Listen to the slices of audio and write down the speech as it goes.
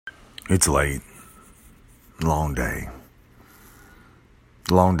It's late. Long day.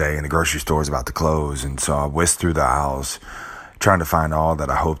 Long day, and the grocery store is about to close, and so I whisked through the aisles trying to find all that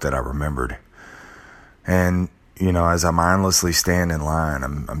I hoped that I remembered. And, as I mindlessly stand in line,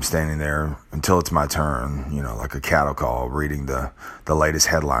 I'm standing there until it's my turn, like a cattle call, reading the latest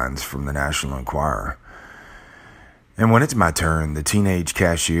headlines from the National Enquirer. And when it's my turn, the teenage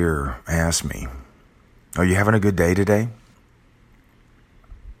cashier asked me, "Are you having a good day today?"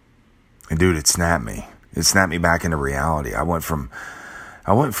 And dude, it snapped me. It snapped me back into reality. I went from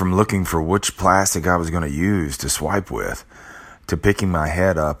looking for which plastic I was going to use to swipe with to picking my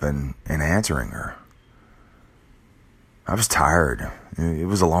head up and answering her. I was tired. It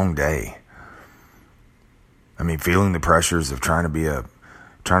was a long day. Feeling the pressures of trying to be a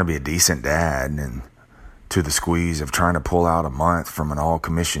decent dad, and to the squeeze of trying to pull out a month from an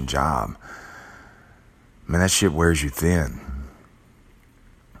all-commission job. That shit wears you thin.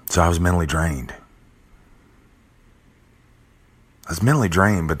 So I was mentally drained.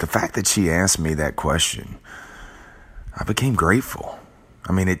 But the fact that she asked me that question, I became grateful.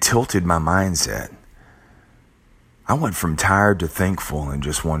 It tilted my mindset. I went from tired to thankful in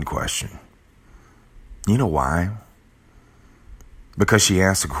just one question. You know why? Because she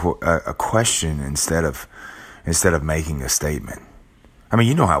asked a question instead of making a statement.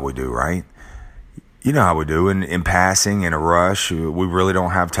 You know how we do, right? You know how we do. In passing, in a rush, we really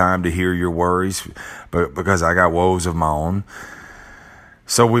don't have time to hear your worries, but because I got woes of my own.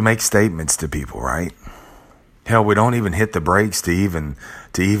 So we make statements to people, right? Hell, we don't even hit the brakes to even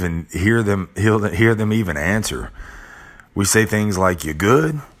hear them even answer. We say things like, "You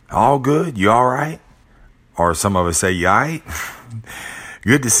good? All good? You all right?" Or some of us say, "You all right?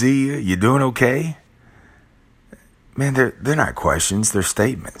 Good to see you. You doing okay?" Man, they're not questions. They're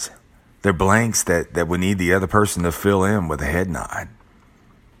statements. They're blanks that we need the other person to fill in with a head nod.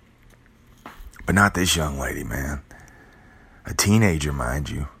 But not this young lady, man. A teenager,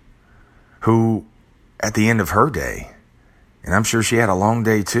 mind you, who at the end of her day, and I'm sure she had a long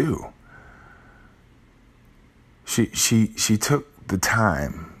day too, she took the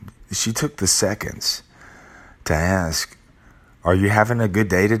time, she took the seconds to ask, "Are you having a good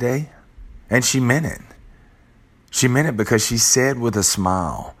day today?" And she meant it. She meant it because she said with a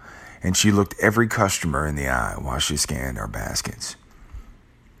smile, and she looked every customer in the eye while she scanned our baskets.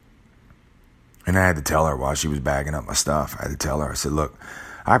 And I had to tell her while she was bagging up my stuff, I said, "Look,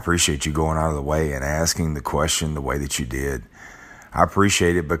 I appreciate you going out of the way and asking the question the way that you did. I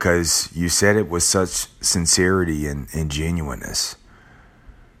appreciate it because you said it with such sincerity and genuineness."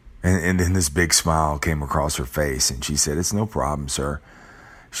 And then this big smile came across her face, and she said, "It's no problem, sir."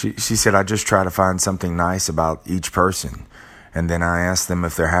 She said, "I just try to find something nice about each person, and then I ask them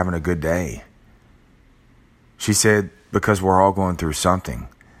if they're having a good day." She said, "Because we're all going through something."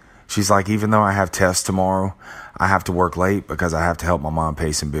 She's like, "Even though I have tests tomorrow, I have to work late because I have to help my mom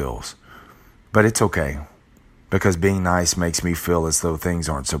pay some bills. But it's okay, because being nice makes me feel as though things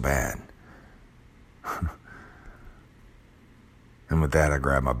aren't so bad." And with that, I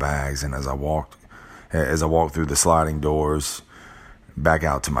grabbed my bags, and as I walked through the sliding doors back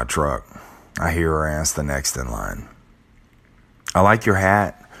out to my truck, I hear her ask the next in line, "I like your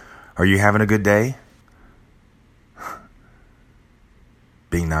hat. Are you having a good day?"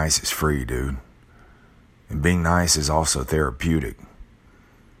 Being nice is free, dude. And being nice is also therapeutic.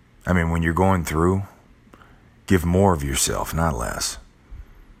 When you're going through, give more of yourself, not less.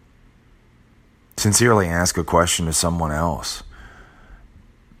 Sincerely ask a question to someone else.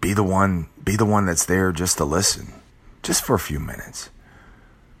 Be the one that's there just to listen, just for a few minutes.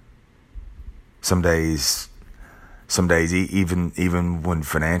 Some days, even when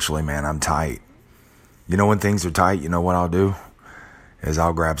financially, man, I'm tight. When things are tight, you know what I'll do? Is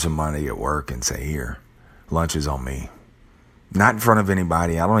I'll grab some money at work and say, "Here, lunch is on me." Not in front of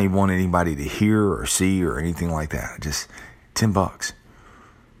anybody. I don't even want anybody to hear or see or anything like that. Just $10.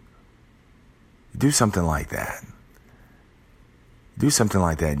 Do something like that. Do something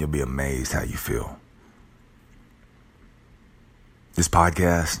like that and you'll be amazed how you feel. This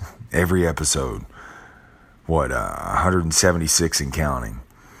podcast, every episode, 176 and counting.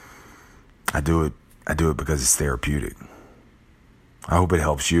 I do it because it's therapeutic. I hope it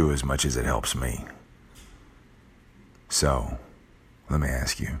helps you as much as it helps me. So, let me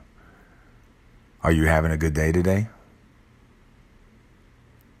ask you, are you having a good day today?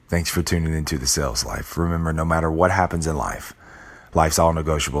 Thanks for tuning into The Sales Life. Remember, no matter what happens in life, life's all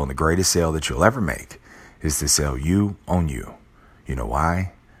negotiable, and the greatest sale that you'll ever make is to sell you on you. You know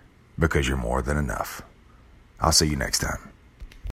why? Because you're more than enough. I'll see you next time.